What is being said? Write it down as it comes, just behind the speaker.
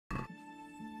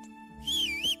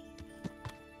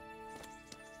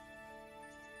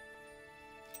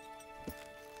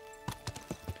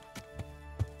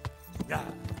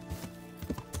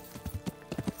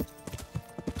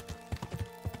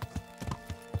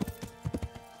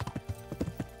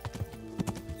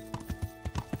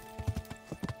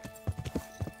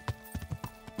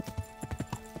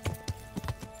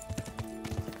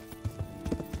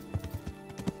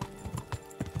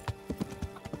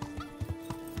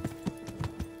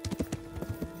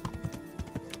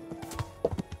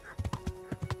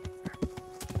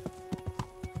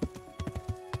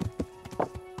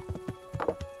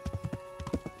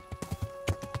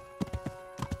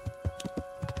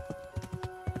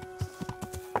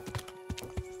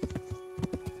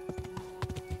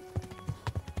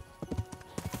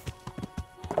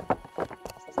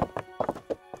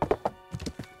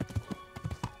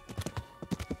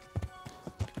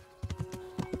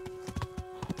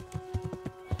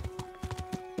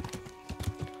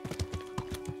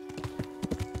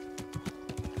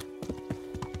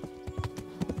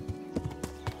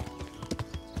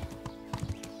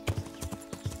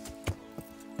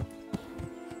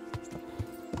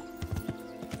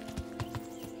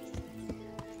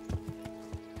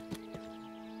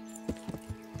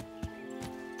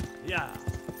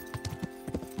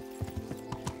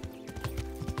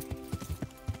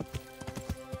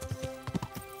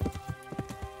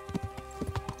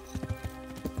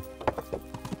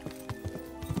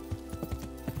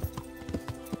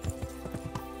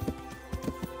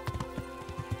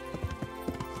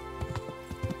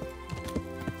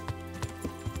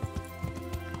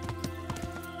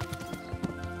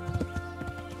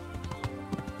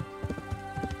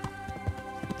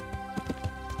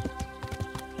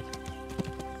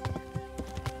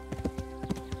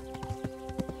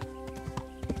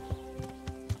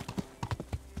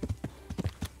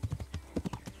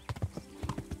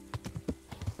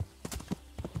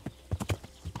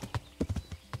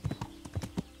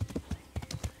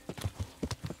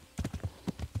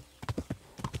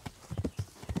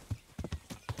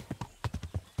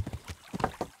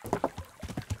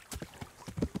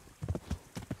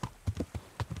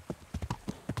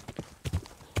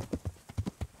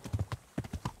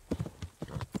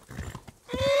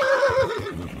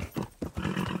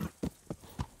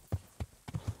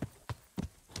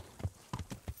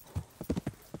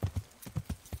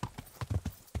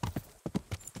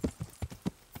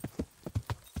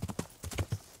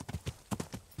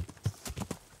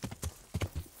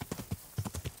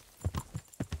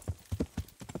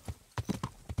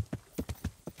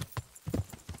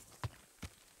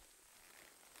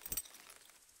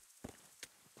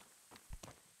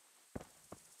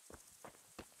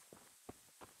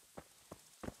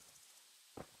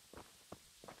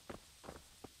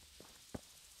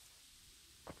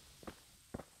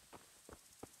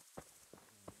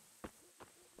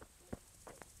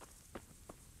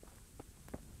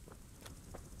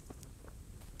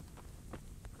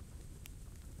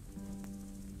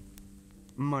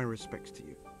My respects to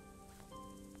you.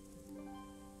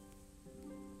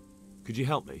 Could you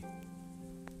help me?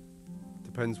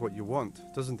 Depends what you want,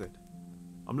 doesn't it?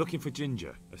 I'm looking for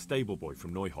Ginger, a stable boy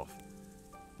from Neuhof.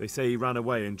 They say he ran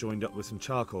away and joined up with some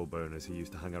charcoal burners he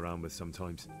used to hang around with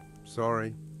sometimes.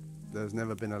 Sorry, there's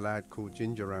never been a lad called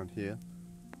Ginger around here.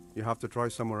 You have to try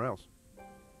somewhere else.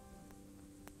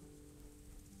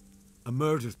 A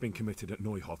murder's been committed at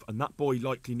Neuhof, and that boy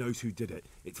likely knows who did it.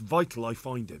 It's vital I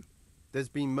find him. There's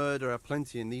been murder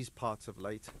aplenty in these parts of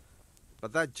late,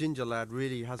 but that Ginger lad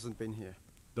really hasn't been here.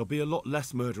 There'll be a lot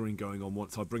less murdering going on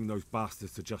once I bring those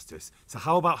bastards to justice, so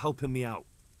how about helping me out?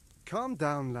 Calm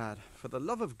down, lad, for the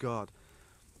love of God.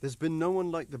 There's been no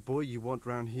one like the boy you want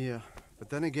round here, but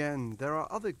then again, there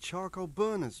are other charcoal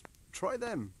burners. Try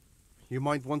them. You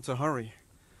might want to hurry.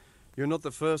 You're not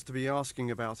the first to be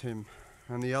asking about him,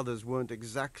 and the others weren't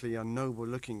exactly a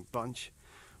noble-looking bunch,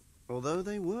 although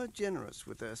they were generous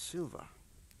with their silver.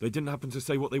 They didn't happen to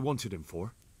say what they wanted him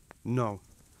for? No,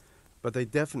 but they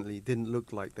definitely didn't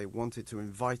look like they wanted to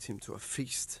invite him to a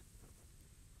feast.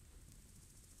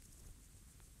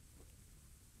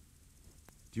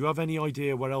 Do you have any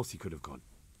idea where else he could have gone?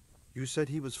 You said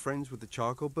he was friends with the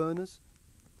charcoal burners?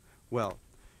 Well,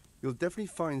 you'll definitely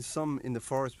find some in the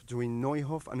forest between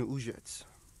Neuhof and Ujetz.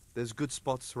 There's good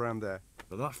spots around there.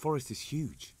 But that forest is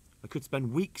huge. I could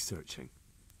spend weeks searching.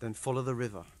 Then follow the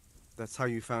river. That's how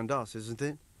you found us, isn't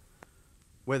it?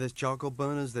 Where there's charcoal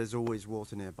burners, there's always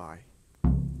water nearby.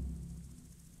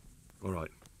 All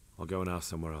right, I'll go and ask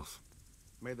somewhere else.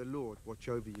 May the Lord watch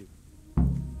over you.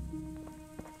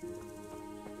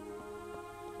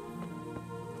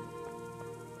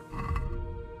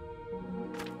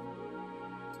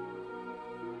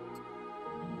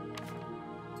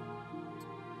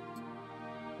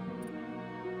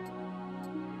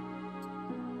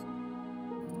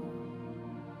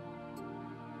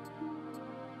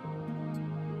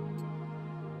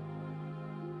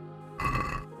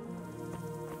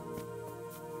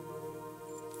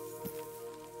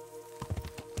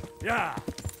 Yeah!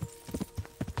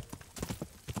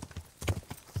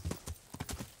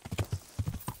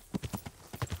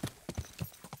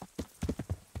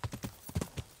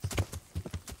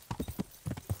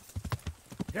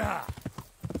 Yeah!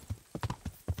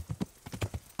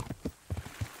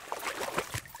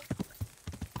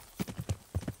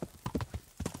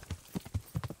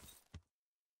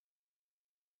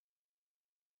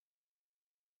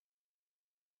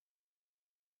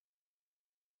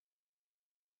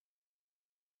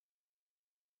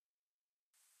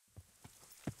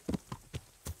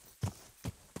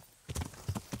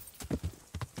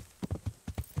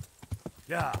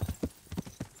 Yeah!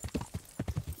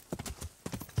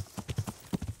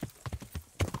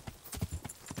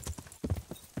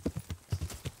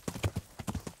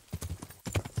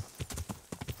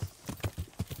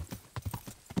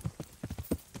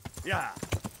 Yeah!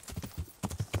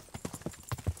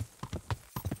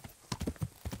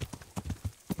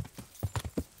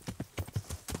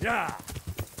 Yeah!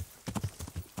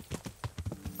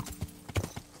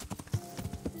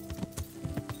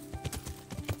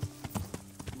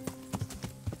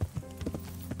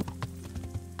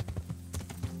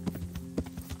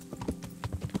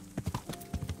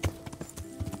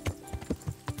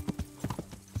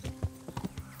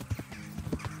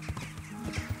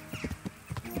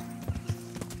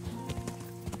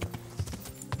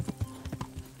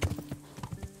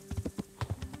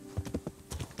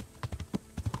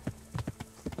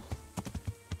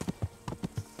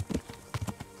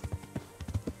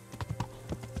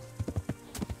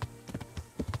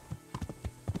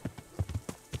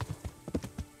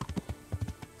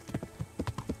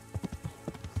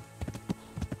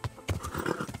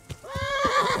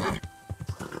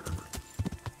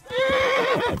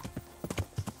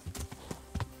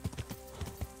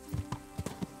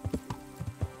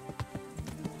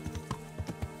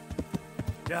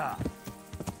 Yeah!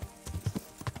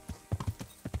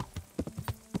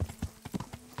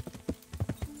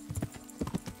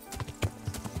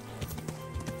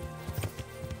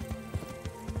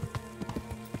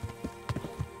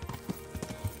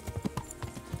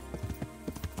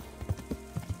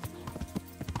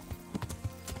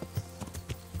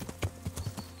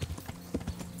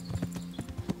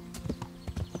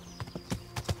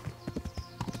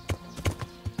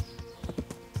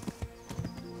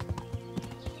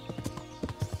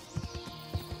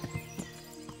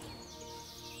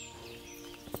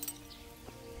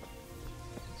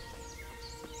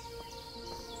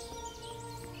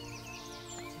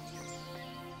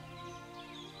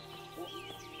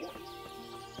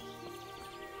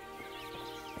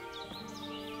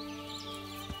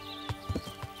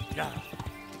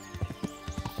 Yeah!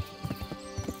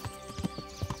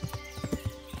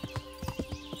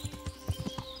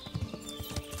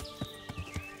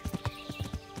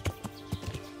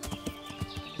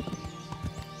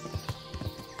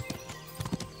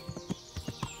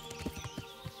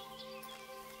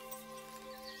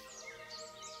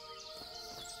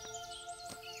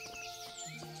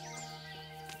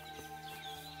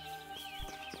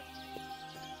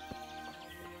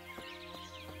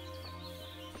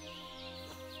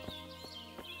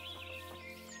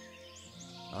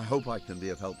 I hope I can be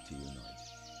of help to you, Knight.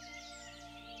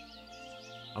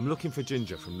 I'm looking for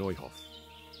Ginger from Neuhof.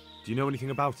 Do you know anything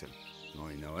about him?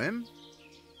 I know him.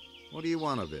 What do you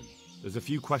want of him? There's a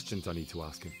few questions I need to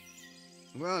ask him.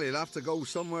 Well, you'll have to go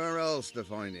somewhere else to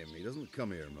find him. He doesn't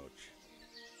come here much.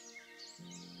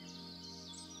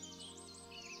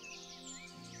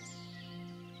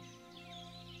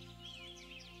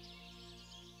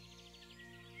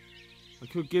 I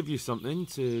could give you something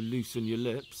to loosen your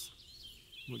lips.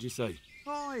 What do you say?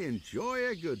 I enjoy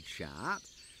a good chat,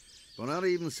 but not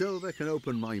even Silver can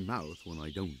open my mouth when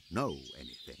I don't know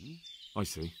anything. I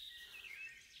see.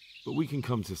 But we can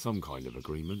come to some kind of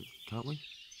agreement, can't we?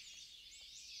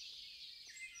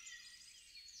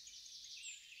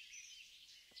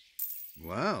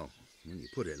 Well, when you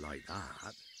put it like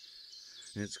that,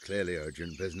 it's clearly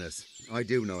urgent business. I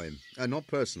do know him. Not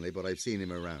personally, but I've seen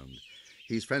him around.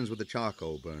 He's friends with the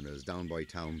charcoal burners down by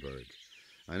Townburg.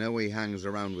 I know he hangs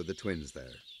around with the twins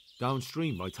there.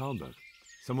 Downstream by Talmberg?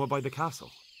 Somewhere by the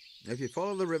castle? If you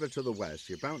follow the river to the west,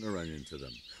 you're bound to run into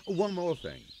them. Oh, one more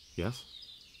thing. Yes?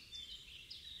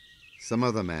 Some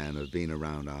other men have been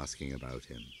around asking about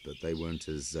him, but they weren't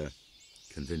as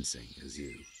convincing as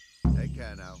you. Take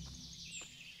care now.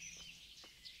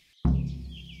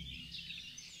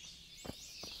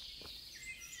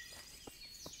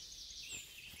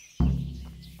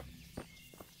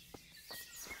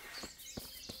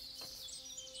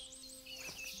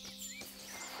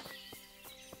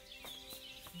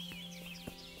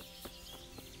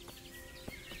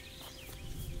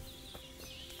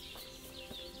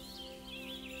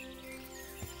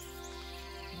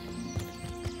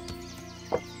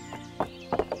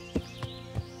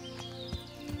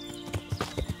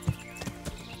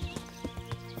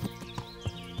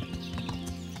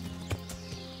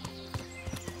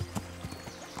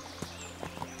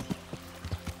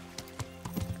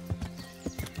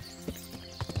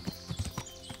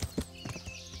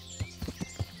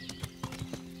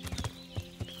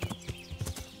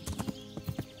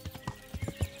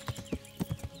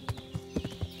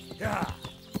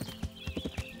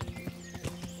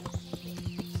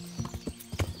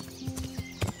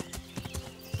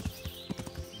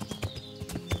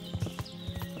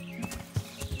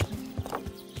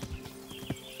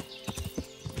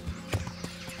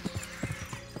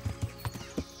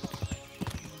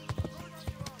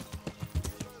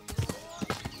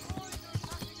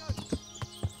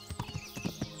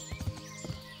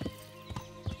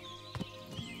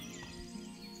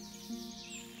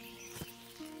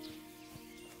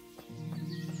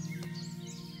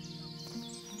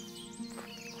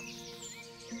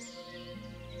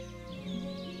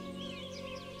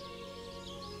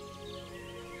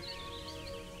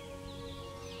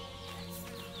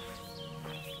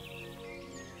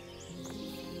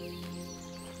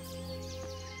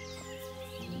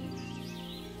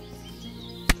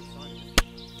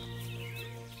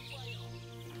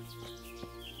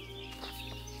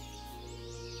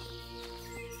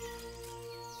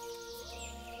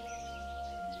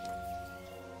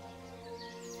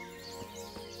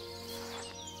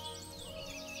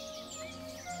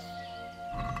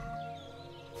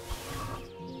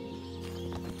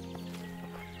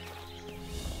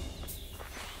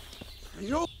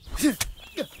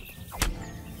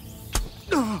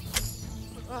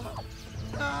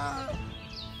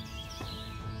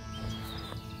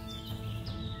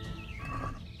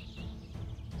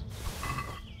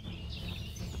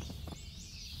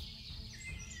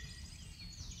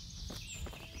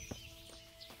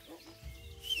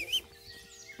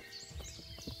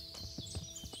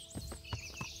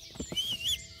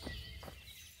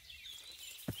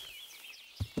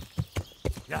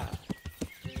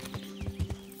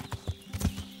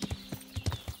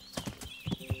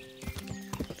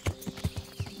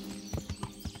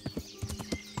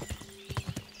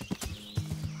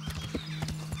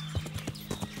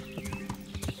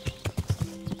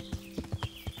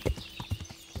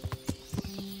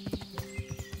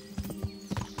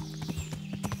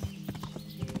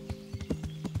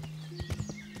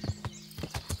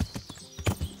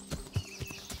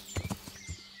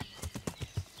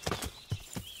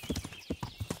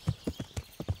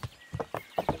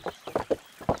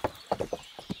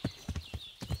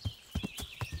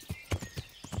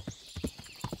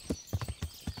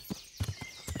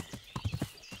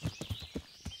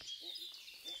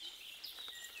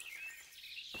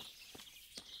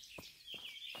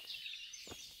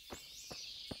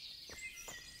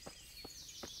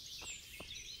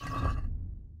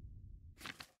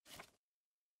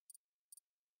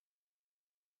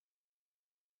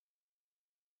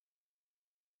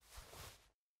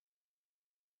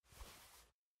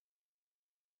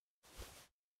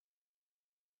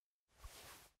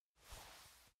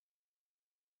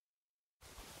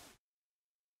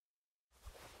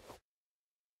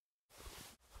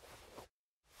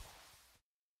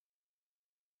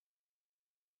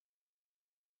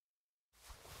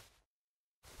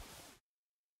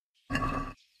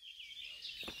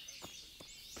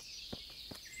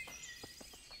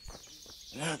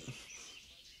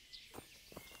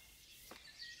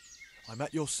 I'm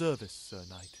at your service, Sir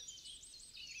Knight.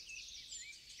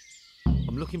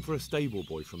 I'm looking for a stable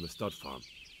boy from the stud farm.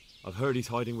 I've heard he's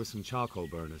hiding with some charcoal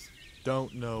burners.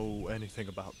 Don't know anything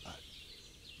about that.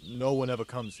 No one ever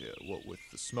comes here, what with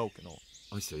the smoke and all.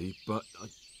 I see, but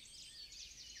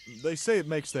They say it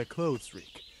makes their clothes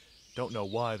reek. Don't know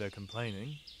why they're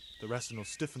complaining. The rest will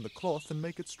stiffen the cloth and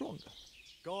make it stronger.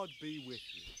 God be with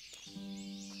you.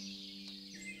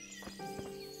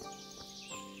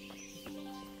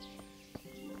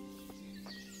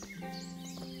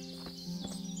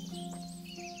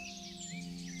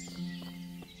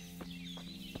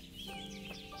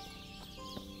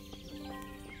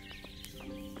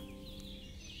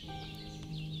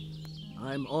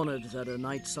 I'm honored that a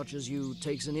knight such as you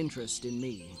takes an interest in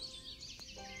me.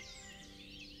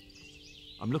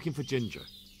 I'm looking for Ginger.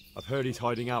 I've heard he's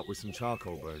hiding out with some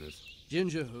charcoal burners.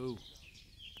 Ginger who?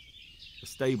 A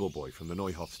stable boy from the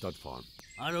Neuhof stud farm.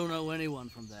 I don't know anyone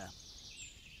from there.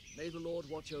 May the Lord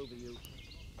watch over you.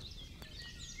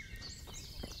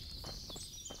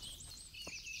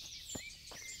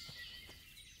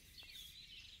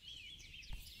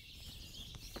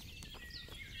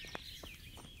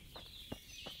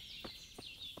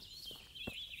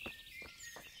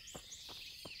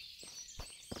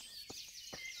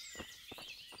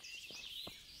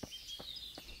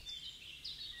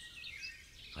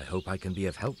 I hope I can be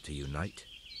of help to you, Knight.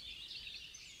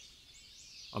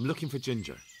 I'm looking for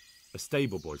Ginger, a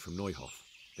stable boy from Neuhof.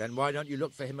 Then why don't you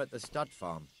look for him at the stud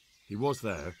farm? He was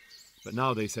there, but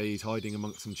now they say he's hiding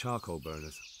amongst some charcoal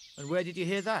burners. And where did you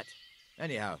hear that?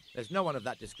 Anyhow, there's no one of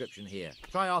that description here.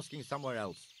 Try asking somewhere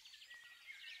else.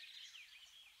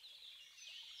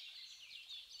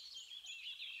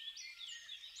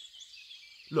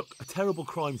 Look, a terrible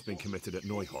crime's been committed at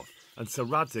Neuhof, and Sir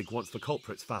Radzig wants the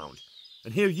culprits found.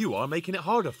 And here you are making it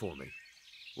harder for me.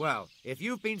 Well, if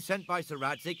you've been sent by Sir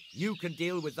Radzig, you can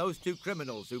deal with those two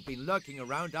criminals who've been lurking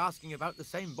around asking about the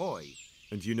same boy.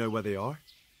 And do you know where they are?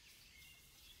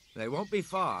 They won't be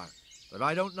far, but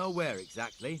I don't know where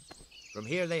exactly. From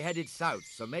here they headed south,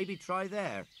 so maybe try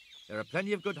there. There are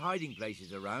plenty of good hiding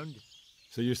places around.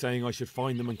 So you're saying I should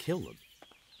find them and kill them?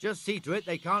 Just see to it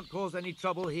they can't cause any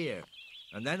trouble here.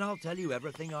 And then I'll tell you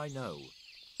everything I know.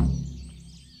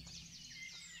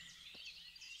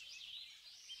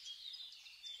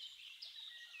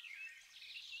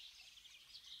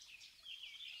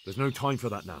 There's no time for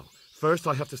that now. First,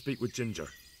 I have to speak with Ginger.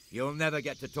 You'll never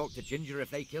get to talk to Ginger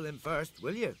if they kill him first,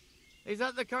 will you? Is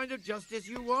that the kind of justice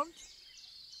you want?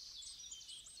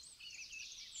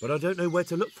 But I don't know where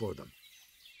to look for them.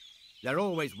 They're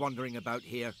always wandering about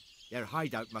here. Their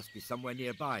hideout must be somewhere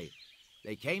nearby.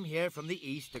 They came here from the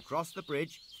east, across the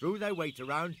bridge, threw their weight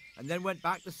around, and then went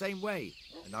back the same way.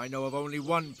 And I know of only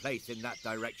one place in that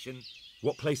direction.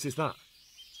 What place is that?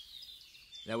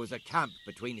 There was a camp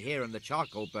between here and the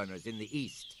charcoal burners in the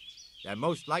east. They're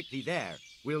most likely there.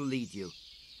 We'll lead you.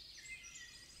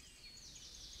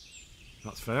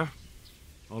 That's fair.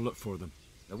 I'll look for them.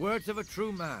 The words of a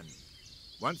true man.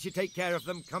 Once you take care of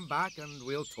them, come back and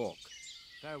we'll talk.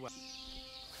 Farewell.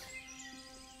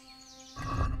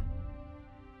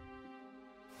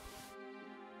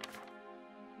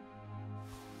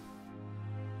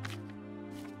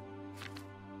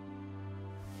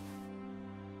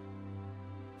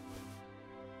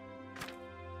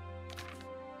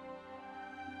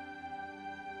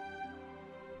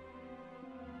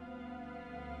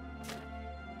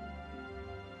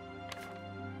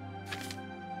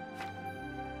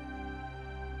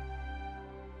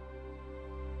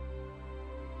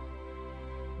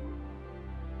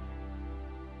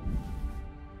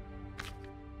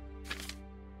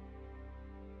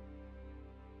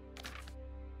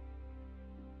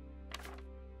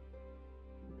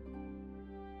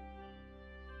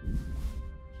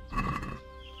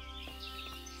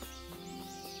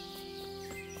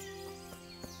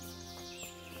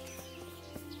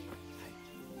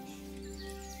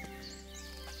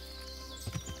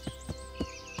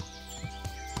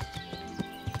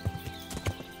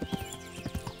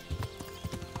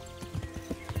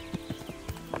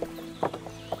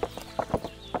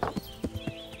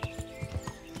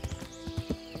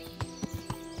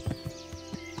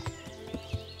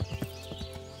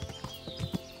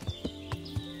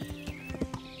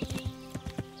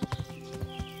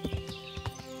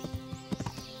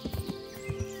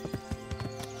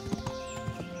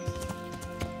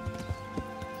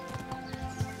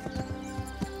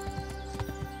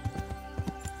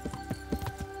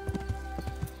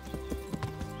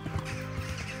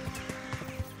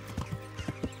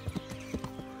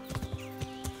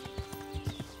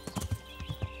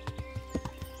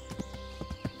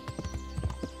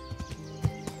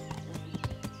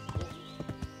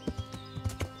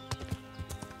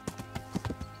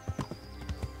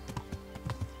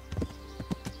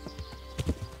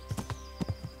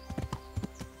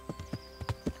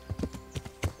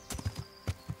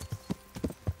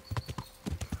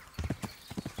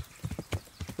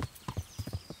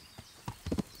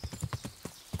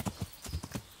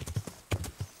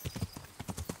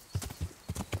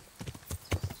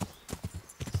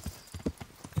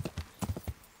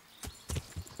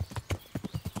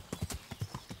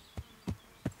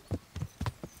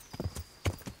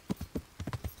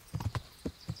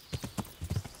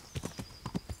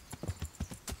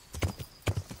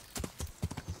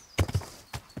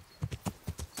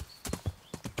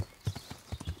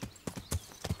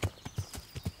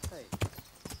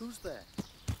 Who's there?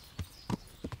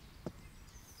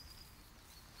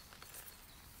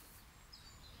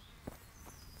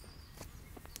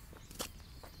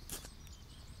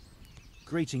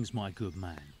 Greetings, my good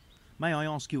man. May I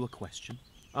ask you a question?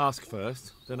 Ask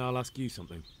first, then I'll ask you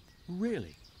something.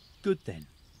 Really? Good then.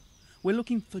 We're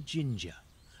looking for Ginger,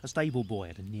 a stable boy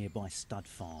at a nearby stud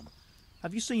farm.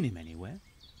 Have you seen him anywhere?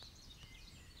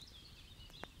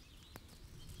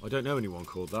 I don't know anyone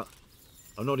called that.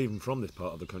 I'm not even from this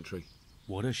part of the country.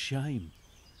 What a shame.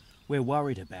 We're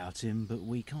worried about him, but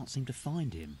we can't seem to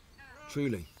find him.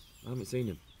 Truly, I haven't seen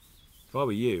him. If I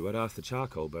were you, I'd ask the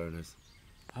charcoal burners.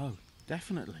 Oh,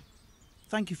 definitely.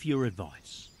 Thank you for your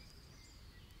advice.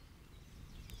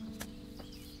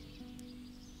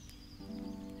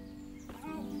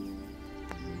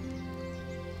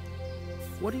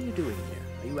 What are you doing here?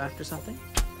 Are you after something?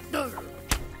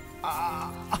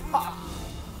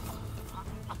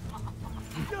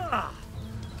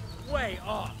 Way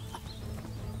off!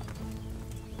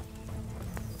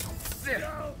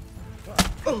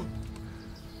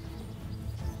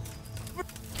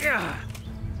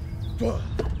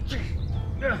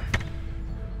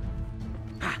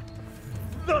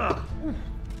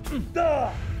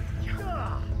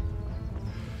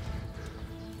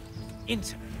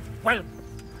 Into well.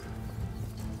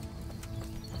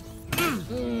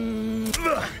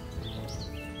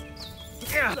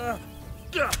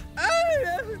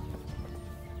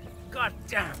 God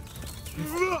damn.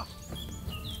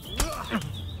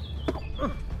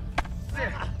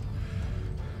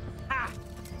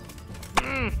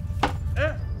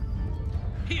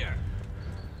 Here.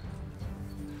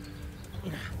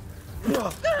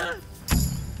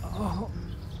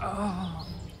 Oh.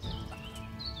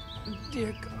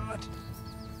 Dear God.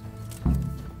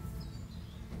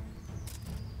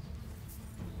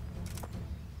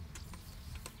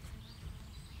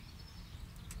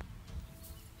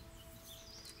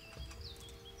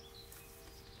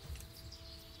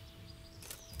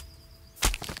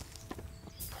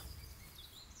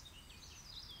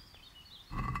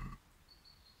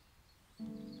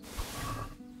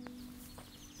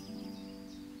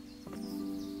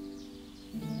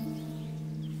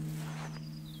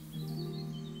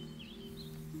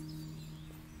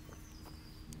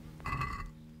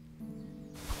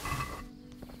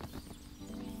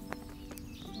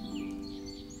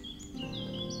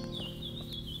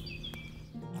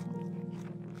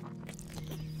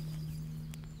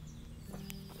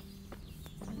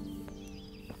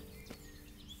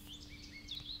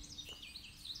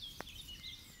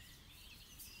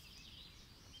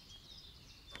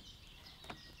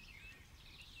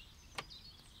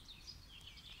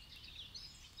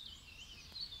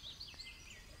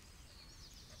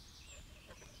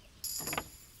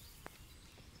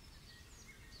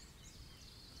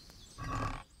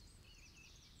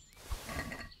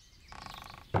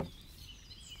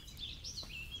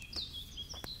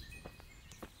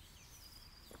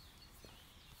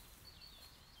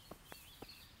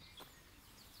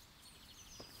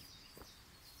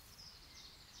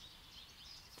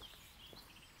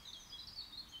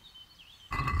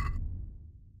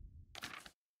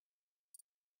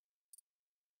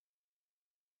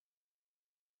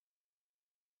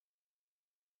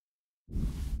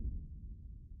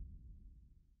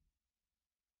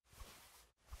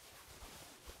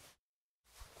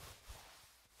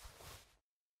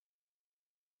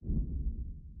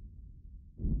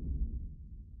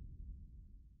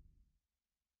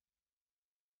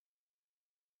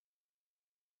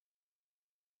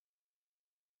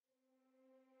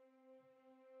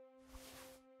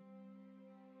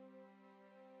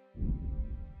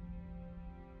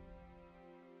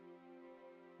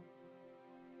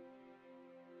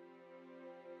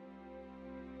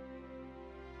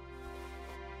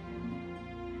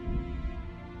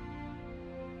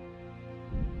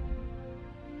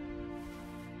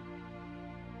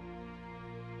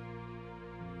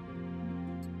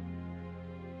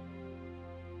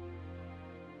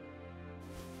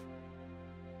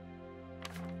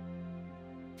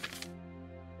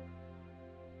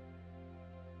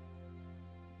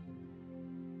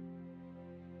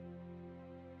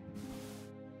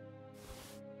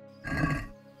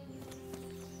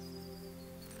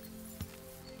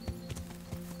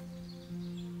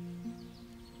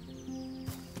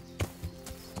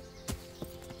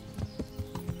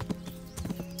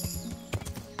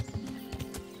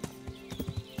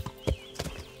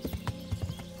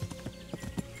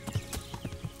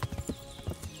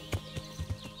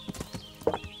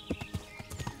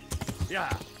 Yeah.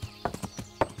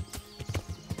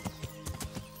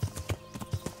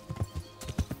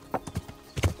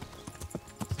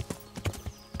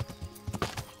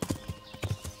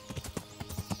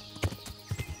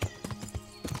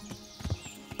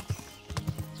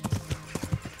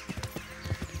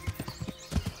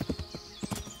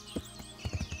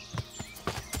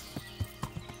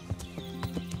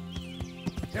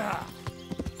 Yeah.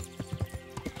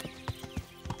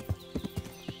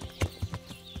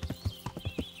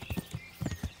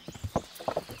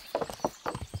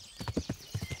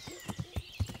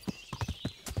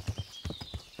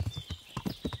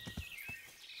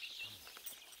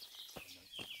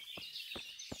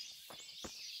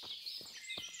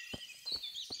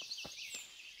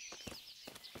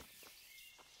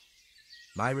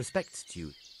 My respects to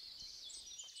you.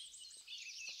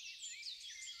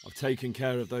 I've taken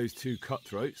care of those two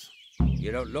cutthroats.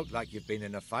 You don't look like you've been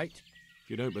in a fight. If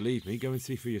you don't believe me, go and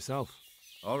see for yourself.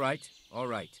 All right, all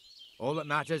right. All that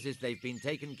matters is they've been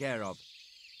taken care of.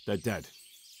 They're dead.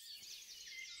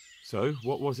 So,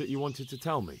 what was it you wanted to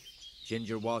tell me?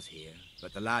 Ginger was here,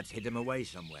 but the lads hid him away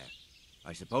somewhere.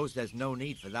 I suppose there's no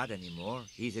need for that anymore.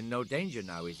 He's in no danger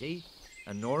now, is he?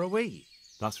 And nor are we.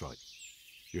 That's right.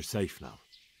 You're safe now.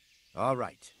 All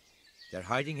right. They're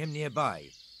hiding him nearby.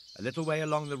 A little way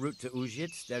along the route to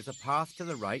Uzhitz, there's a path to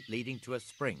the right leading to a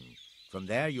spring. From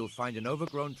there, you'll find an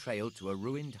overgrown trail to a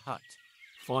ruined hut.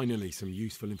 Finally, some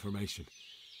useful information.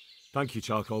 Thank you,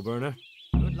 charcoal burner.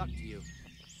 Good luck to you.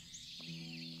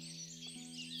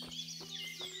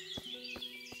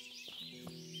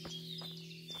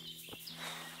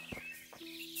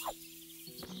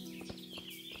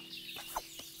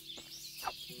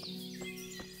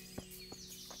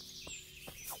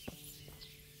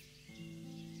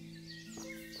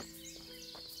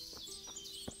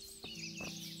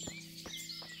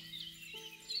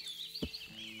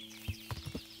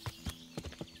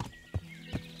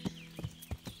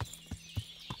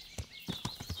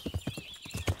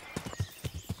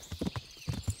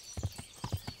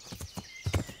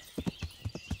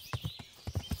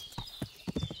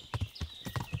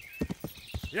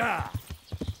 Yeah.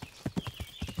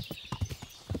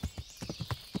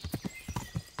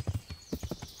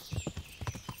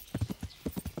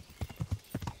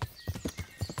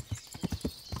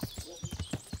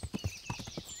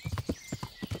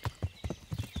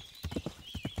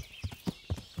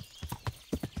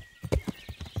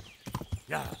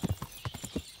 Yeah.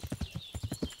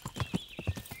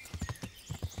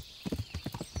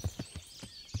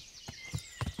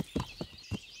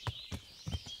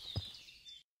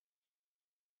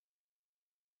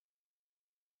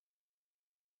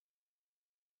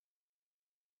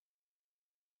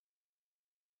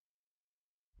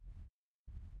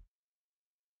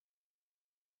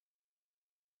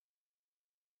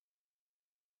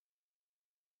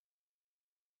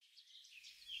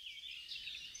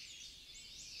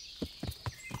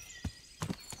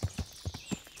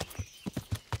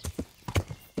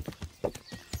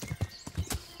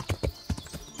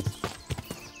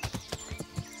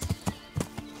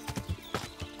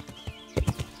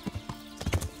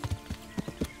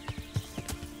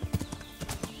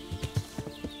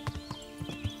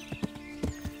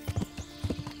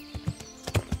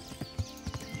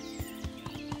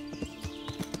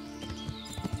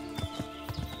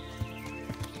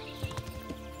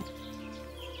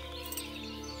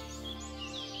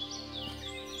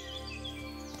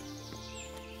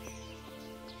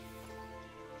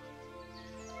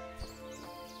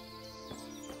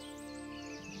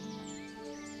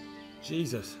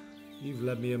 Jesus, you've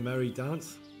led me a merry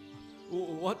dance.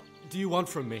 What do you want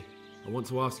from me? I want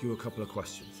to ask you a couple of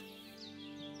questions.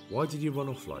 Why did you run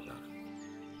off like that?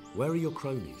 Where are your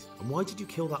cronies? And why did you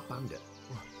kill that bandit?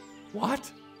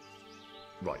 What?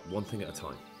 Right, one thing at a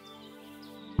time.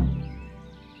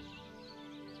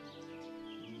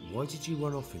 Why did you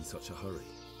run off in such a hurry?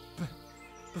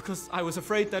 Because I was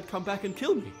afraid they'd come back and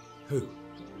kill me. Who?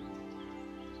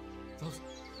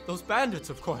 Those bandits,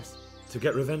 of course. To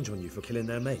get revenge on you for killing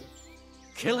their mate?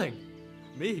 Killing?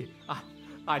 Me?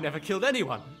 I never killed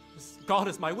anyone. God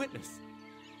is my witness.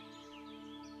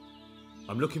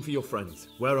 I'm looking for your friends.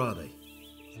 Where are they?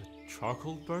 The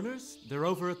charcoal burners? They're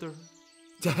over at the...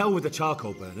 To hell with the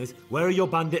charcoal burners. Where are your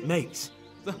bandit mates?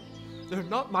 They're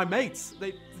not my mates.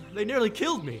 They nearly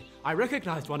killed me. I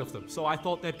recognized one of them, so I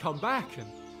thought they'd come back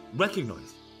and...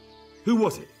 Recognized? Who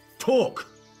was it? Talk!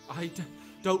 I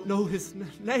don't know his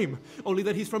name, only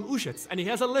that he's from Uzhitz and he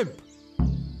has a limp.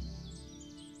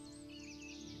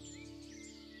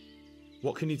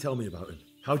 What can you tell me about him?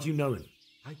 How do you know him?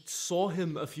 I saw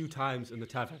him a few times in the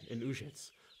tavern in Uzhitz,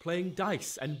 playing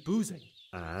dice and boozing.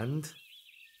 And?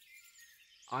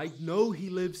 I know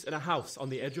he lives in a house on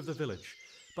the edge of the village,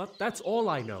 but that's all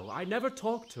I know. I never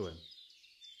talked to him.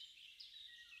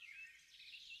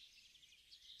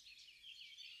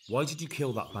 Why did you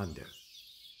kill that bandit?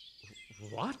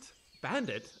 What?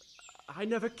 Bandit? I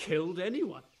never killed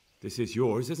anyone. This is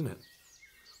yours, isn't it?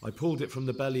 I pulled it from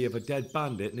the belly of a dead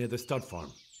bandit near the stud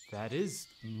farm. That is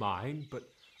mine, but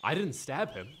I didn't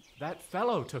stab him. That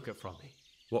fellow took it from me.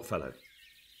 What fellow?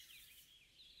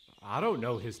 I don't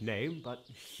know his name, but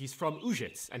he's from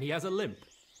Ujits, and he has a limp.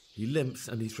 He limps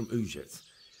and he's from Ujits.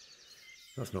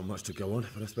 That's not much to go on,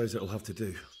 but I suppose it'll have to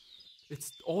do.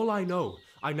 It's all I know.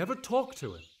 I never talked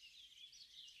to him.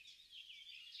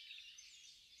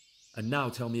 And now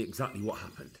tell me exactly what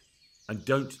happened. And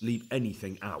don't leave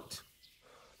anything out.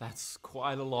 That's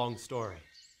quite a long story.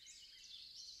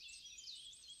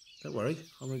 Don't worry,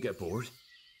 I won't get bored.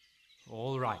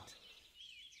 All right.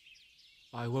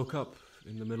 I woke up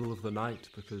in the middle of the night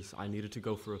because I needed to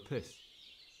go for a piss.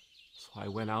 So I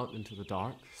went out into the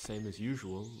dark, same as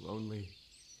usual, only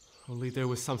there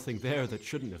was something there that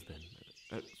shouldn't have been.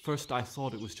 At first I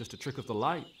thought it was just a trick of the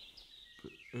light,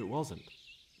 but it wasn't.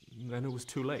 Then it was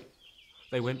too late.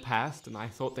 They went past and I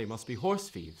thought they must be horse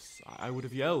thieves. I would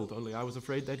have yelled, only I was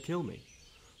afraid they'd kill me.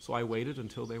 So I waited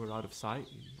until they were out of sight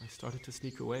and I started to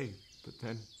sneak away, but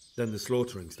then... Then the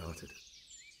slaughtering started.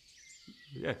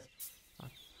 Yes.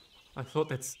 I thought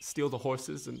they'd steal the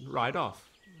horses and ride off.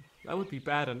 That would be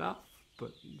bad enough,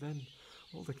 but then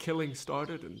all the killing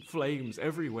started and flames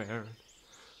everywhere.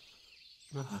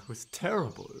 It was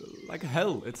terrible, like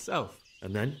hell itself.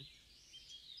 And then?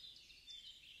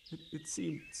 It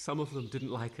seemed some of them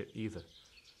didn't like it either.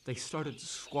 They started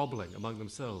squabbling among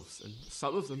themselves, and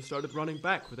some of them started running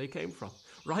back where they came from,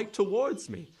 right towards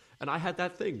me. And I had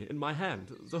that thing in my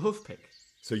hand, the hoof pick.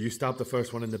 So you stabbed the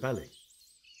first one in the belly?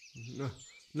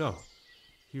 No.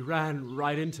 He ran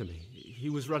right into me. He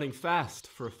was running fast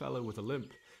for a fellow with a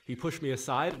limp. He pushed me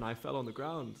aside and I fell on the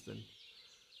ground. Then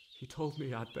he told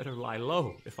me I'd better lie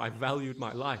low if I valued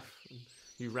my life. And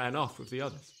he ran off with the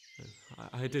others.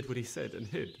 I did what he said and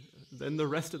hid. Then the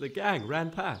rest of the gang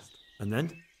ran past. And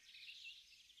then?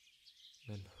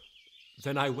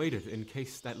 Then I waited in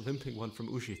case that limping one from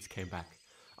Ujits came back.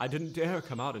 I didn't dare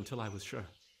come out until I was sure.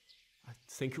 I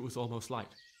think it was almost light.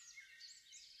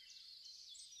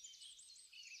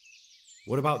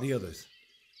 What about the others?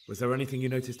 Was there anything you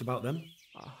noticed about them?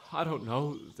 I don't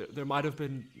know. There might have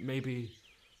been maybe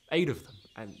 8 of them,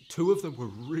 and 2 of them were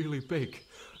really big.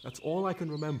 That's all I can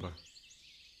remember.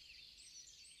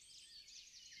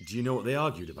 Do you know what they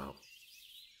argued about?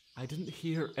 I didn't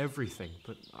hear everything,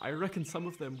 but I reckon some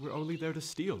of them were only there to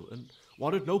steal and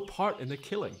wanted no part in the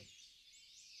killing.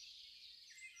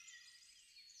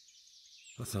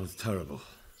 That sounds terrible.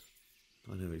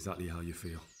 I know exactly how you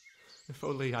feel. If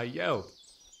only I yelled.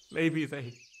 Maybe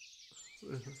they...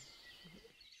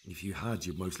 If you had,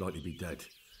 you'd most likely be dead.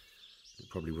 It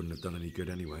probably wouldn't have done any good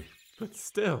anyway. But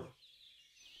still...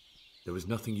 There was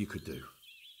nothing you could do.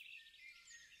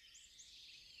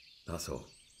 That's all.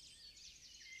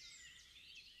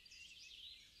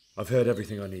 I've heard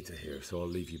everything I need to hear, so I'll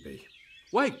leave you be.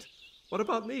 Wait! What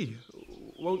about me?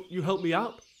 Won't you help me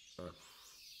out?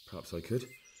 Perhaps I could.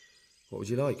 What would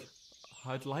you like?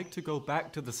 I'd like to go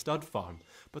back to the stud farm,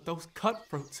 but those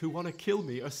cutthroats who want to kill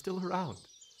me are still around.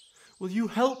 Will you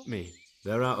help me?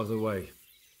 They're out of the way.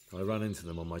 I ran into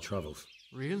them on my travels.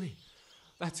 Really?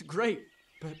 That's great,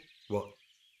 but... What?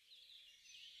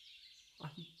 I'm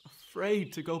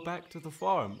afraid to go back to the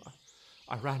farm.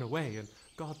 I ran away, and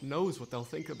God knows what they'll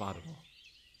think about it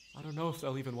all. I don't know if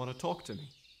they'll even want to talk to me.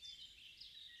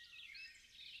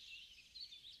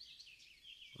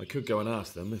 I could go and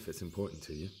ask them if it's important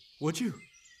to you. Would you?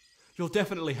 You'll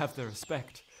definitely have their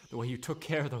respect, the way you took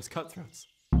care of those cutthroats.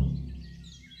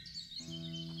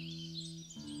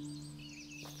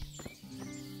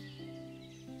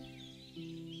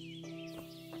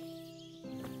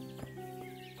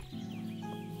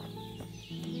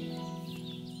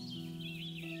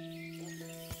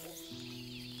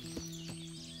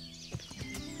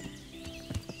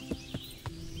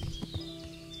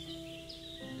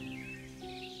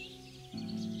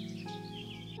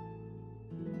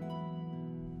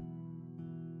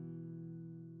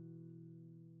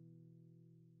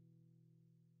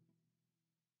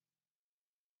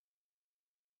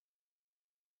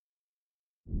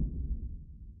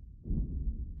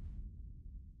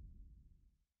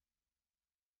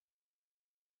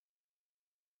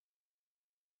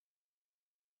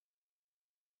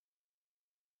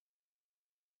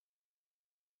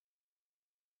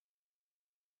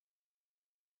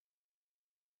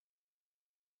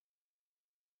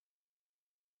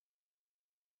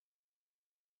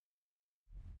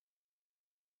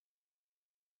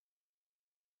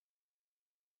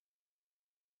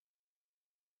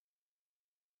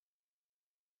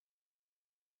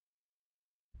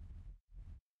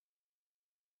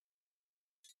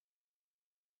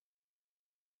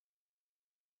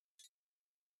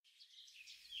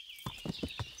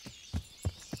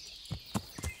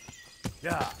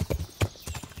 Yeah.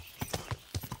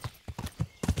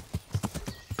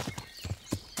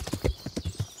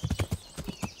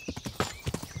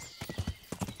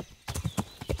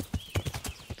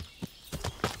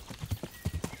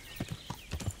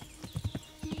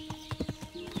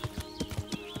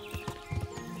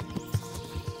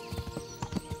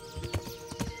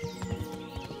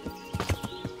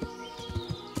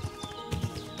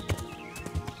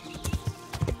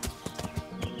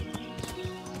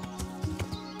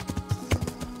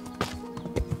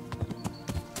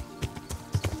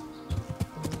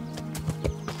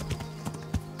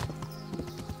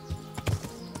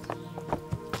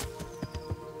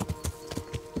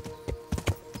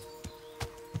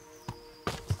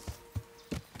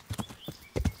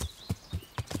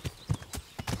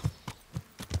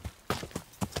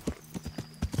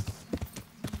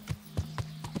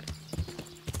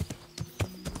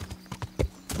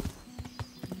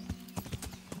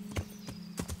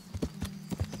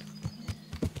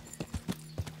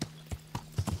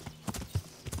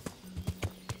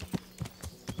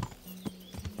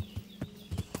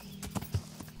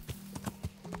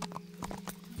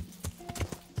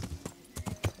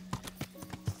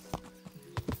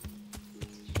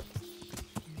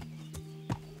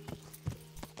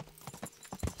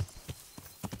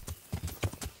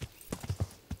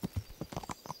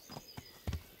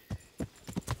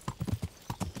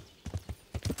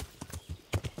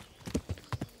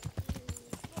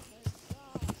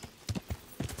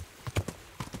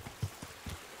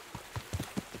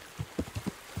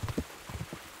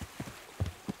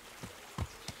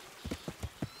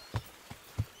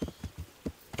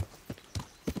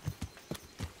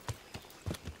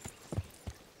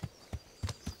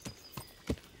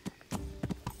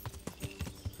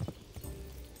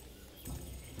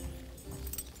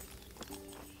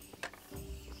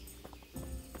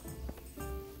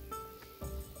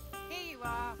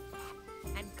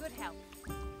 help.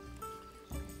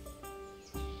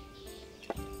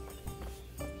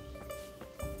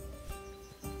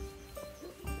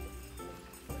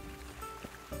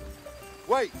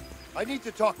 Wait! I need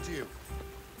to talk to you.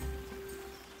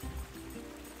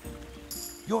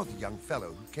 You're the young fellow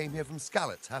who came here from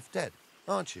Skalitz, half dead,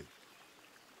 aren't you?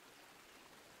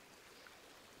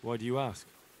 Why do you ask?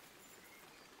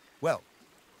 Well,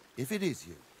 if it is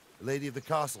you, the lady of the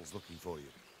castle's looking for you.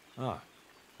 Ah,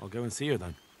 I'll go and see her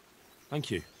then. Thank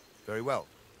you. Very well.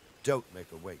 Don't make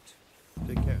her wait.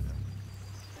 Take care now.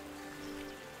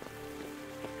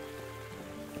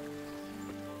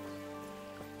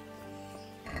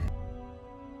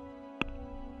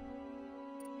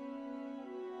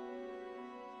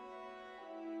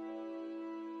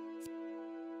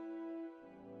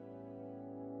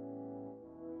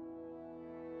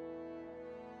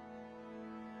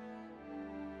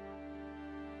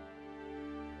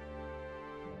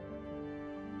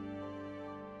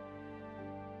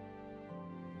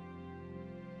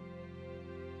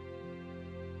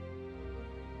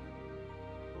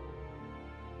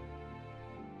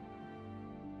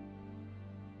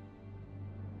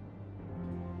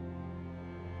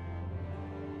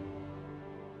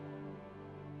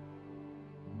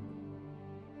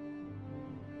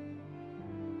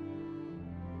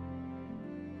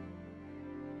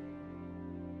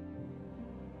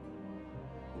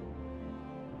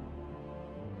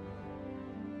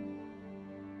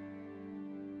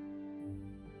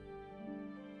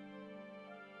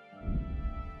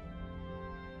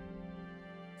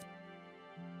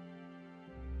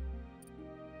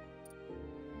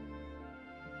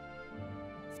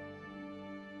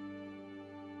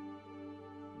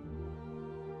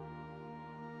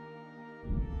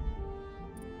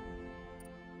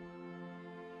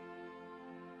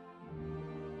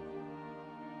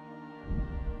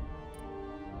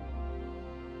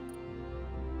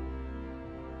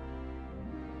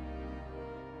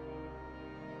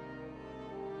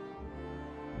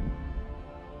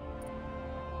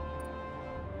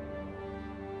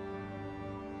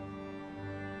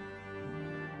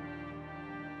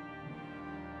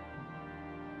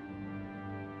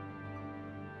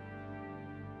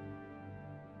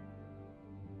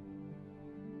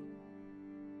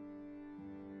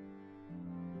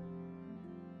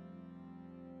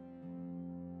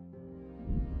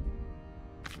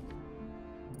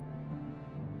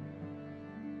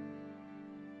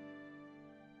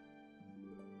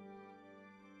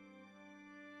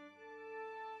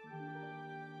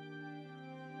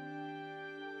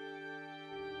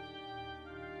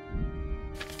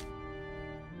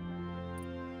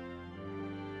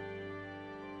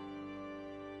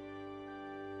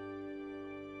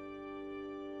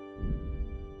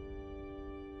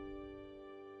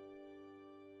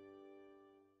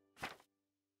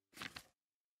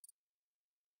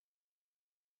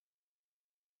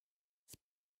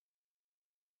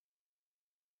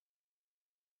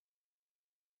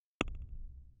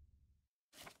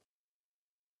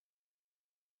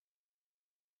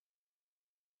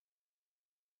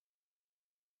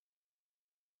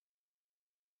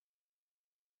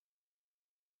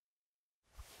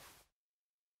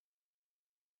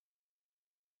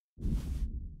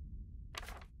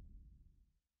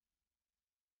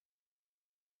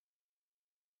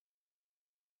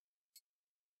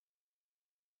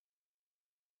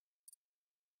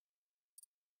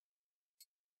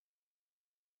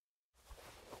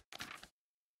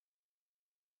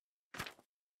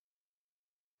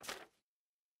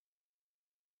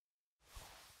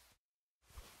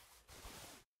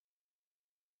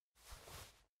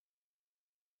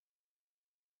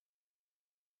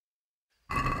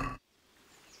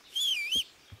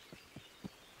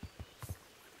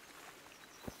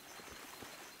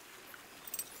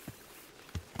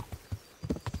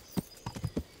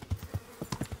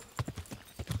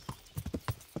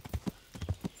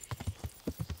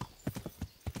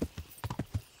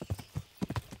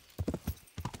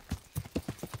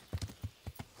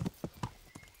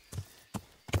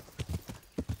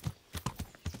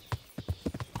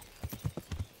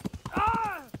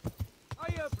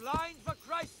 Blind, for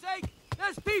Christ's sake!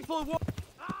 There's people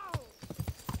Ow!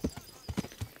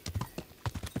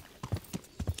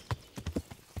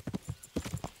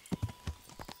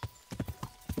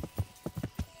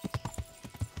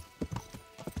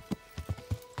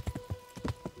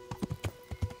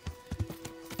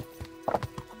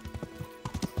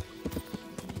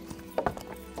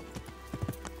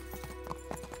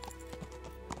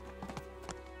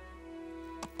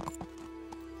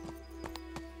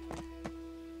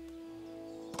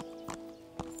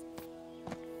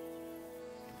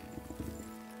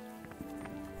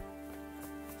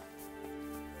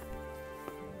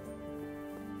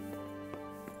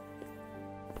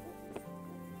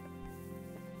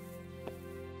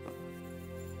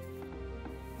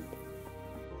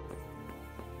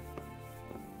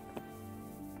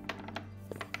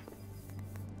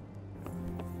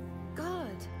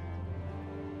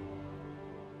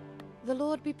 The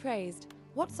Lord be praised.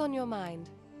 What's on your mind?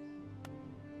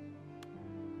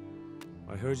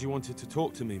 I heard you wanted to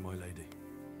talk to me, my lady.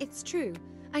 It's true.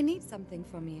 I need something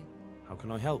from you. How can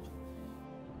I help?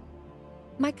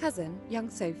 My cousin, young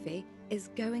Sophie,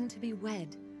 is going to be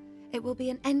wed. It will be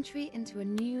an entry into a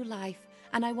new life,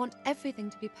 and I want everything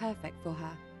to be perfect for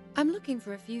her. I'm looking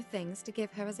for a few things to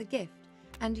give her as a gift,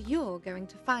 and you're going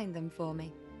to find them for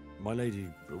me. My lady,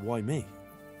 why me?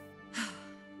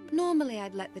 Normally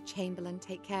I'd let the Chamberlain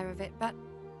take care of it, but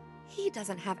he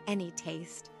doesn't have any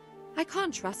taste. I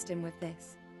can't trust him with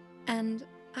this. And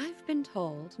I've been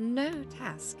told no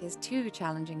task is too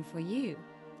challenging for you.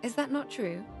 Is that not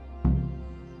true?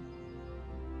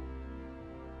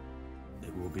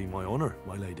 It will be my honor,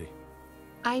 my lady.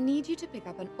 I need you to pick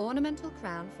up an ornamental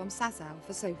crown from Sasau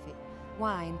for Sophie,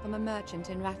 wine from a merchant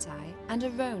in Ratai, and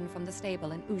a roan from the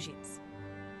stable in Ujits.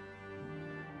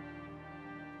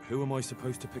 Who am I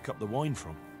supposed to pick up the wine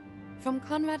from? From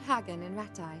Conrad Hagen in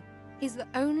Ratai. He's the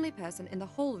only person in the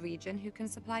whole region who can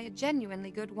supply a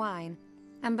genuinely good wine.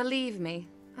 And believe me,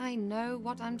 I know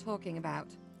what I'm talking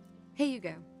about. Here you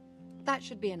go. That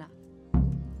should be enough.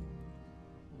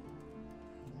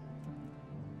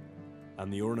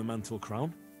 And the ornamental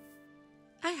crown?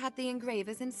 I had the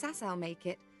engravers in Sasau make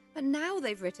it, but now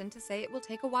they've written to say it will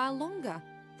take a while longer.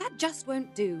 That just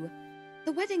won't do.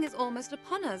 The wedding is almost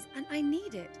upon us, and I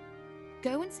need it.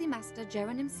 Go and see Master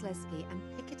Jeronim Slesky and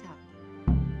pick it up.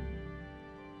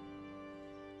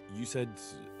 You said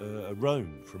a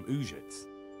roan from Ujits.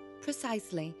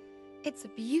 Precisely. It's a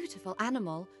beautiful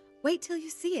animal. Wait till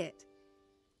you see it.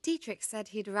 Dietrich said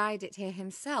he'd ride it here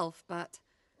himself, but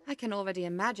I can already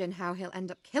imagine how he'll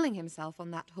end up killing himself on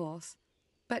that horse.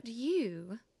 But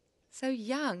you, so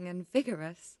young and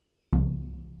vigorous.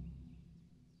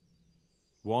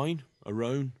 Wine, a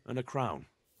roan, and a crown.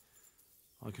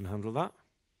 I can handle that.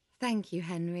 Thank you,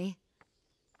 Henry.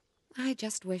 I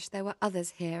just wish there were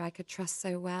others here I could trust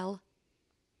so well.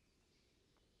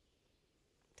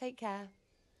 Take care.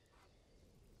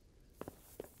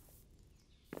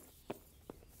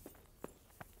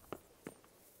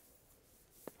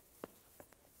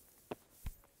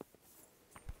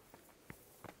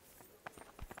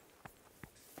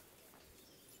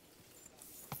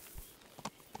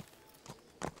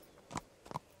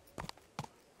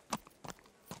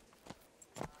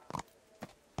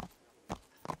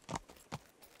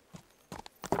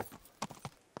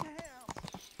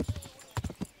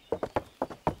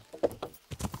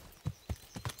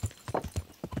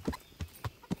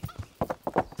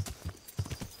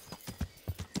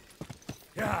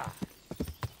 Yeah.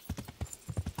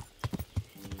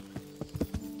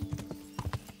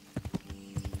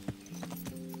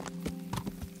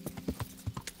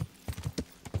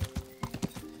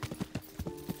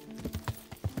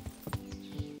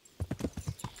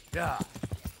 Yeah.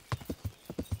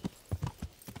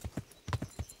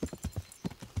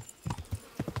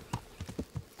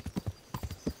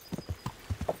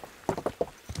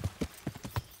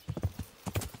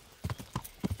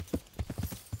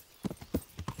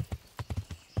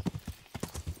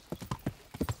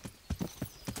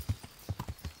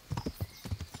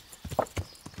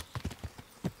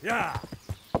 Yeah.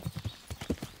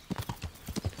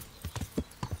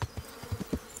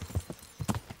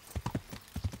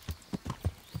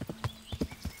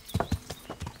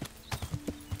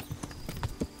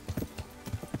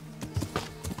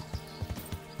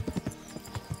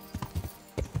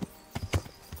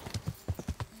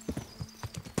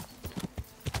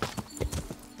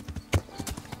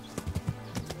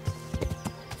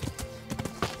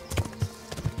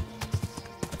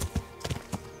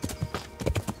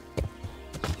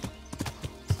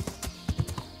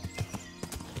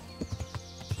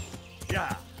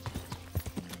 Yeah.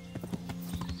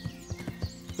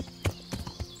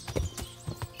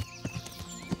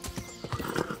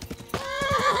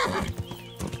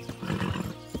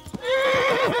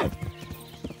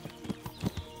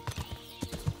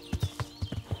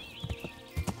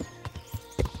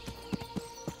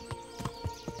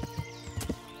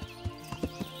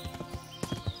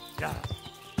 Yeah.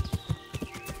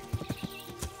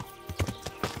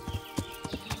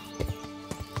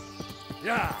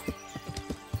 Yeah.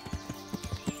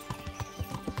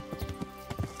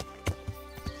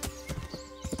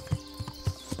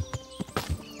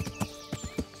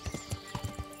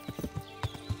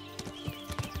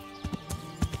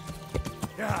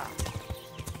 Yeah.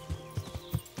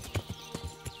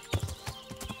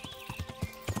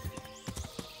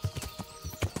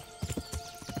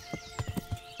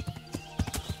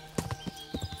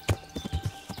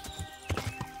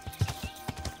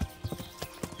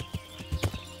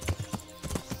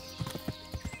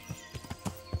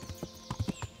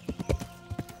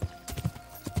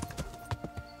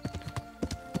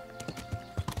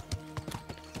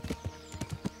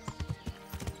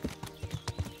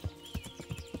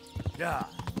 Yeah.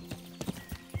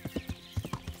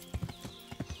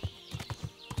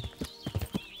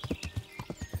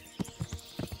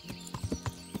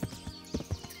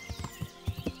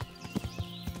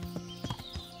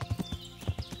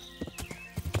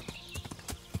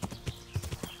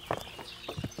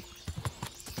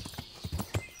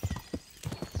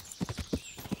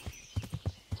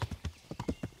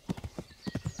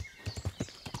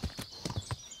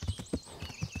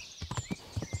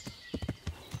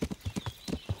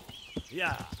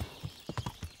 Yeah.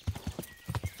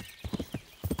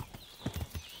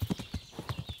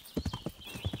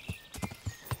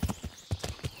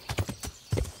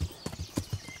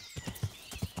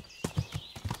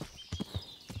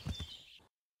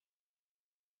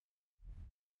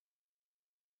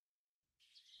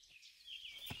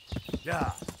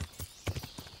 Yeah.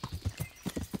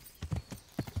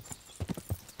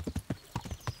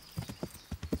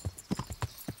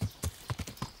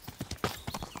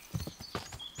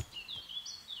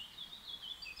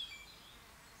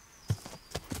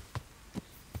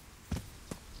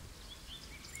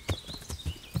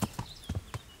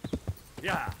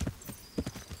 Yeah.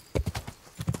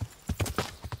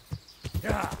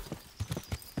 Yeah.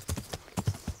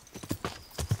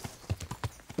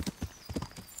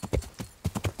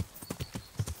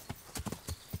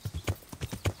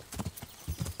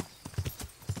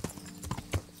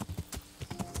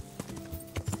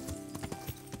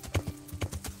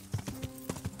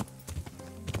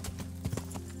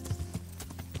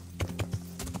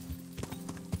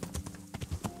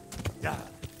 Yeah.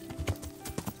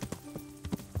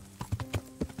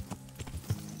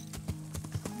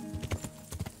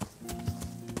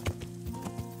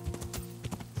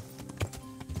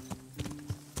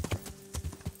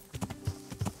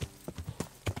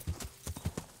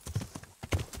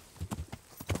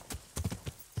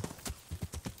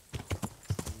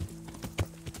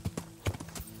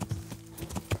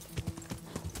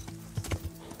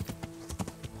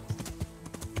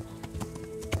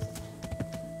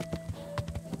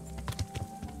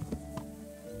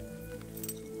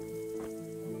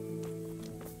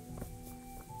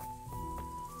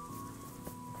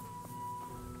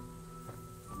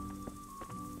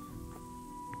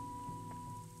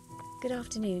 Good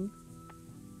afternoon.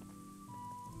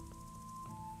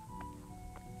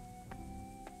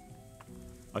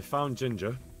 I found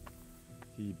Ginger.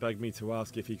 He begged me to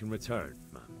ask if he can return,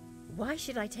 ma'am. Why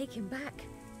should I take him back?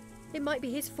 It might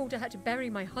be his fault I had to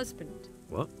bury my husband.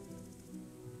 What?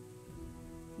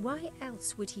 Why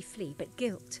else would he flee but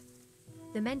guilt?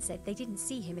 The men said they didn't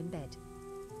see him in bed.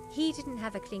 He didn't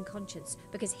have a clean conscience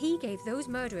because he gave those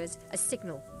murderers a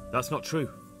signal. That's not true.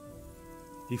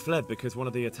 He fled because one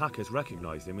of the attackers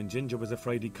recognized him and Ginger was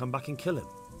afraid he'd come back and kill him.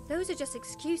 Those are just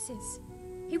excuses.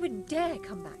 He wouldn't dare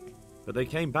come back. But they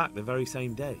came back the very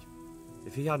same day.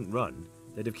 If he hadn't run,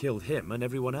 they'd have killed him and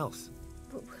everyone else.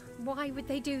 But why would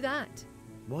they do that?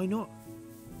 Why not?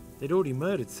 They'd already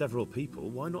murdered several people,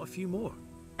 why not a few more?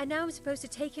 And now I'm supposed to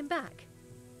take him back?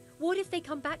 What if they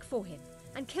come back for him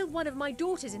and kill one of my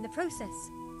daughters in the process?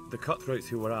 The cutthroats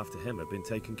who were after him have been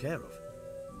taken care of.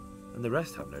 And the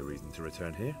rest have no reason to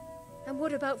return here. And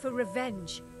what about for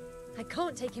revenge? I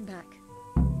can't take him back.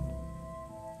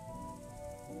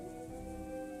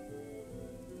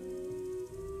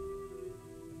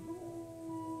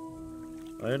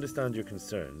 I understand your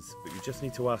concerns, but you just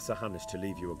need to ask Sir Hanish to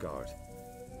leave you a guard.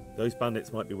 Those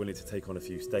bandits might be willing to take on a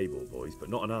few stable boys, but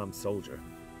not an armed soldier.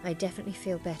 I'd definitely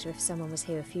feel better if someone was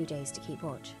here a few days to keep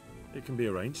watch. It can be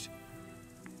arranged.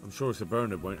 I'm sure Sir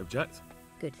Bernard won't object.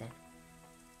 Good then.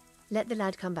 Let the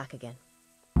lad come back again.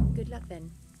 Good luck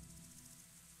then.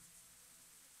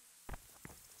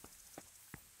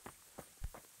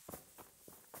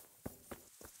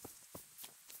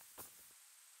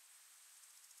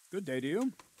 Good day to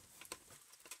you.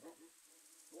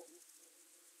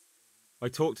 I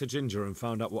talked to Ginger and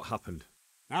found out what happened.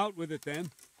 Out with it then.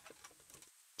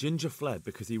 Ginger fled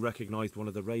because he recognized one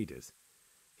of the raiders.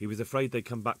 He was afraid they'd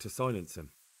come back to silence him.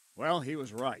 Well, he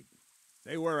was right.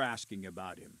 They were asking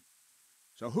about him.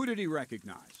 So who did he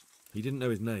recognize? He didn't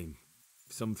know his name.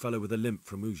 Some fellow with a limp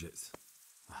from Ujits.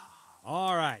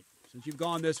 All right. Since you've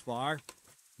gone this far,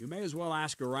 you may as well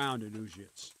ask around in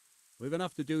Ujits. We've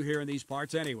enough to do here in these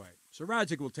parts anyway. Sir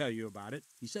Radzik will tell you about it.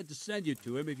 He said to send you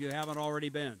to him if you haven't already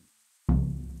been.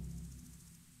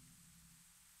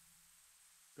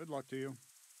 Good luck to you.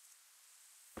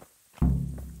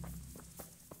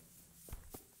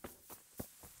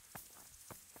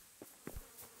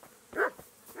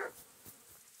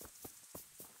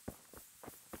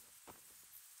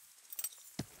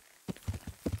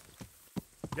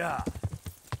 Yeah.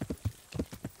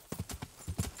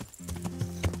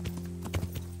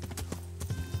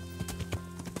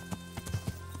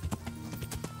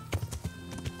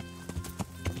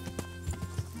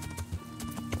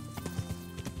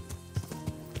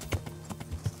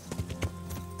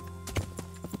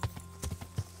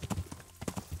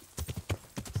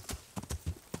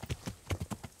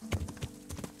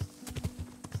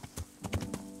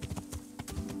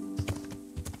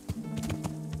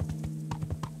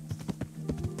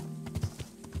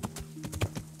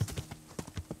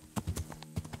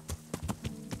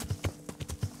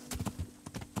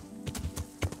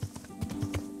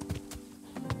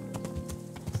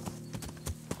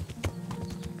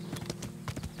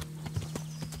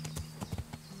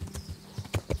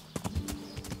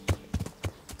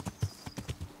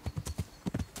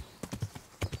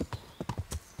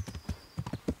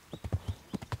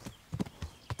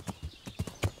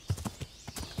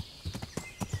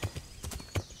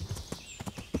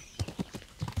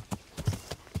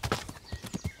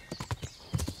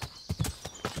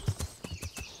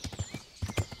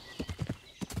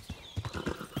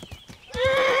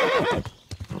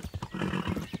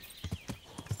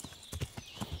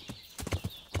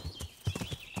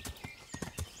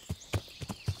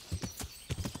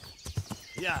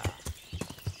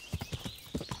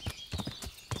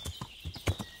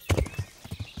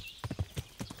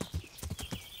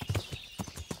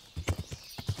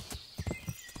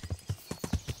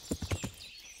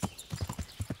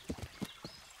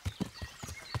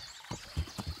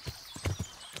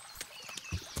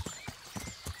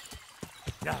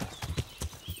 Yeah.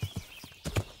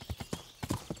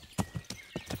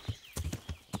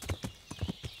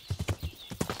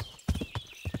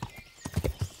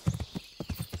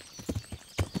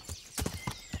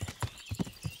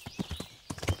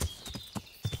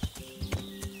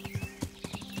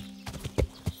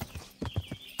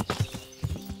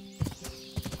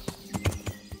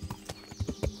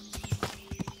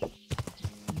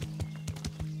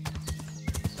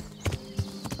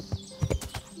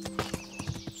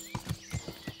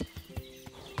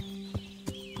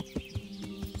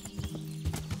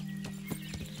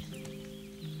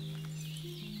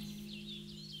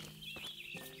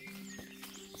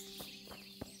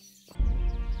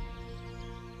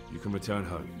 You can return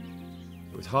home.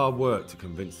 It was hard work to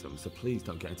convince them, so please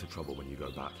don't get into trouble when you go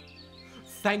back.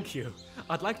 Thank you.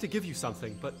 I'd like to give you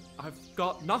something, but I've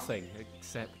got nothing,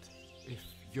 except if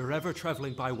you're ever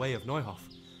traveling by way of Neuhof,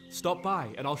 stop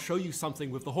by and I'll show you something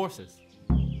with the horses.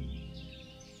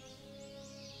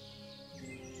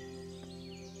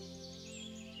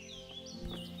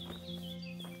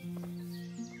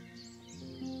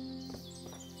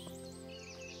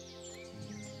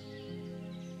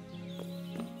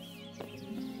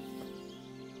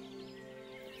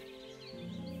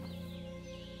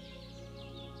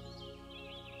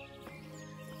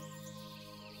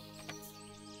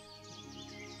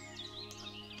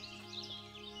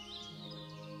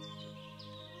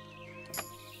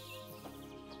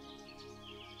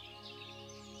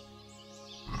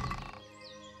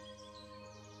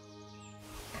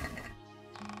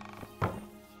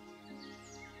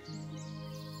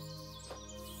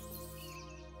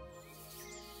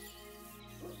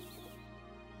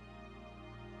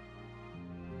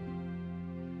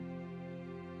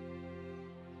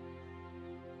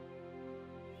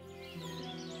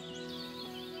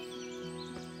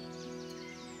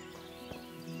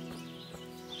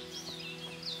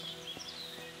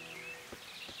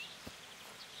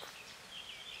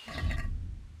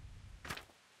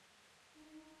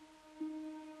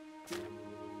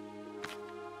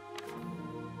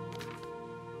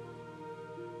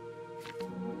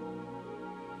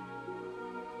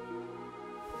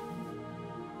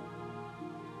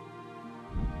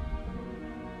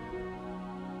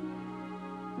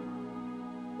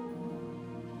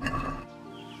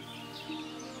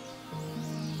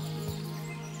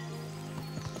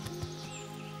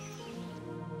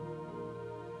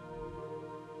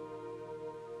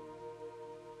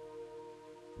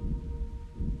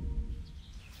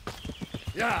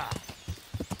 Yeah.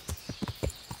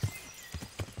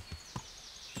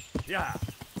 Yeah.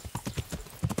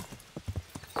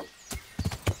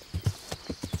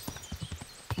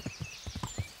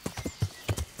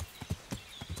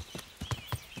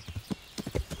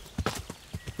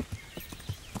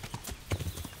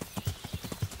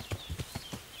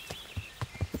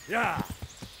 Yeah.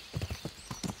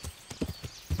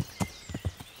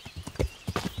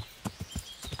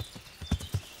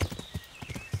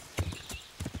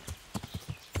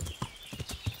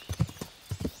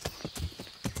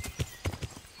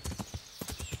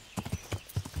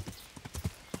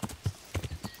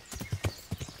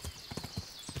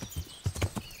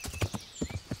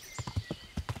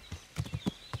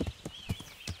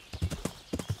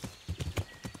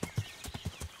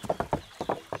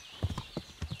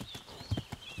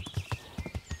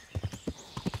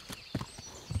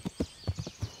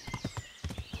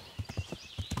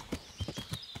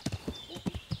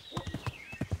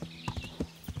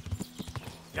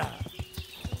 Yeah.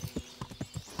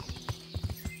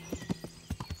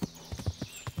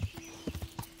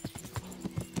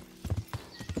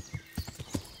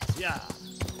 Yeah.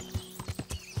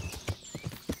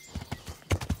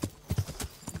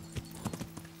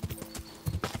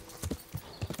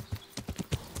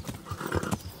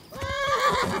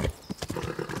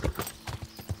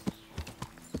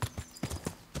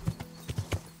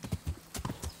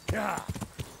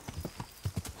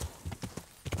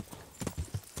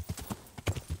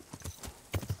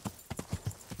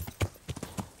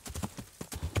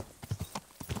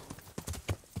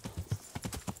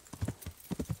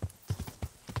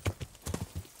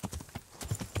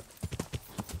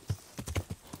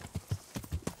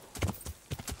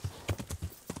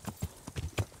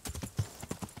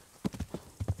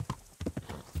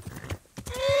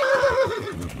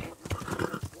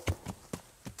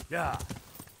 Yeah.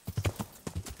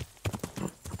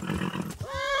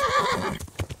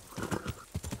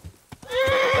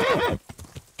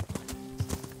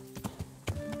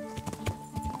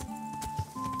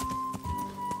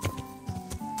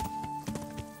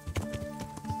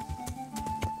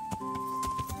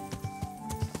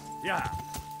 Yeah.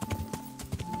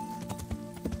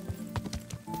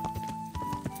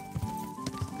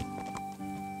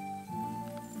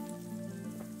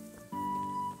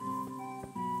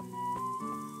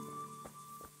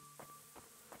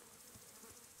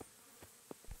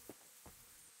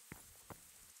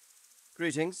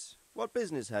 Greetings. What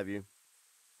business have you?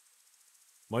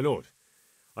 My lord,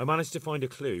 I managed to find a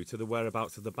clue to the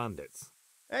whereabouts of the bandits.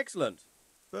 Excellent.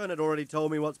 Bernard already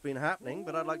told me what's been happening,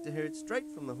 but I'd like to hear it straight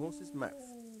from the horse's mouth.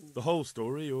 The whole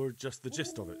story, or just the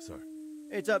gist of it, sir?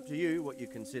 It's up to you what you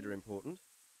consider important.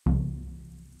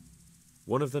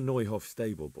 One of the Neuhoff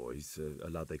stable boys,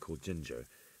 a lad they called Ginger,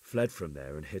 fled from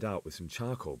there and hid out with some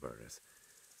charcoal burners.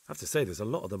 I have to say, there's a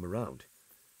lot of them around.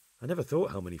 I never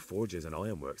thought how many forges and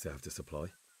ironworks they have to supply.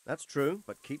 That's true,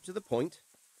 but keep to the point.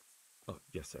 Oh,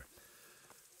 yes, sir.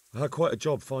 I had quite a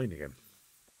job finding him.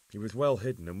 He was well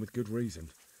hidden and with good reason.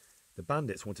 The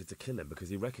bandits wanted to kill him because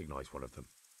he recognised one of them.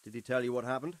 Did he tell you what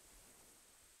happened?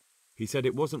 He said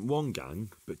it wasn't one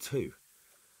gang, but two.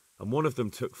 And one of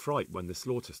them took fright when the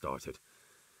slaughter started.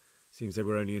 Seems they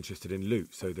were only interested in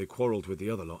loot, so they quarrelled with the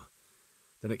other lot.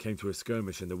 Then it came to a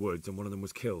skirmish in the woods and one of them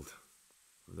was killed.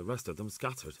 The rest of them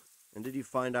scattered. And did you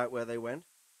find out where they went?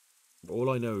 All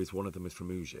I know is one of them is from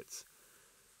Uzhitz.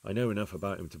 I know enough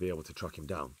about him to be able to track him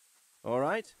down. All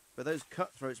right, but those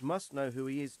cutthroats must know who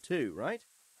he is too, right?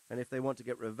 And if they want to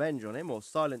get revenge on him or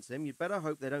silence him, you'd better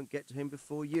hope they don't get to him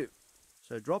before you.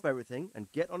 So drop everything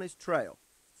and get on his trail.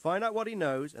 Find out what he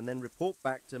knows and then report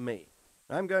back to me.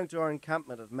 I'm going to our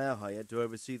encampment at Merhayed to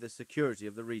oversee the security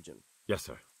of the region. Yes,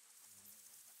 sir.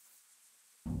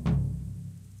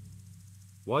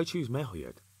 Why choose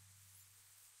Merhayed?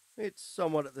 It's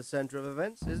somewhat at the centre of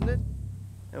events, isn't it?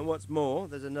 And what's more,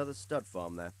 there's another stud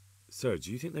farm there. Sir,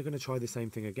 do you think they're going to try the same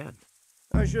thing again?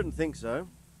 I shouldn't think so.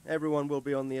 Everyone will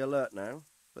be on the alert now,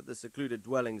 but the secluded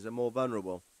dwellings are more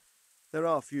vulnerable. There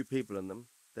are few people in them.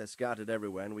 They're scattered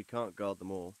everywhere and we can't guard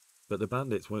them all. But the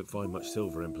bandits won't find much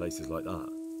silver in places like that.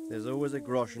 There's always a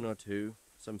groschen or two,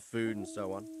 some food and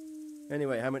so on.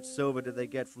 Anyway, how much silver did they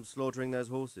get from slaughtering those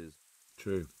horses?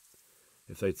 True.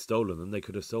 If they'd stolen them, they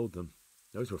could have sold them.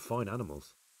 Those were fine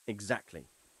animals. Exactly.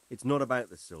 It's not about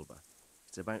the silver.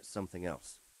 It's about something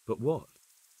else. But what?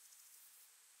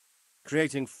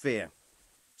 Creating fear.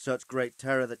 Such great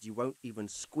terror that you won't even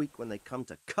squeak when they come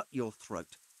to cut your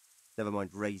throat. Never mind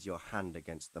raise your hand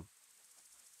against them.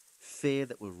 Fear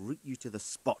that will root you to the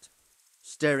spot,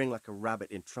 staring like a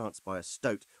rabbit entranced by a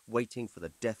stoat, waiting for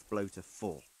the death blow to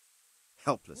fall.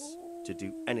 Helpless to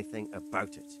do anything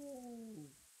about it.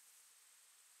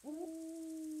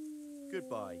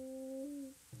 Goodbye.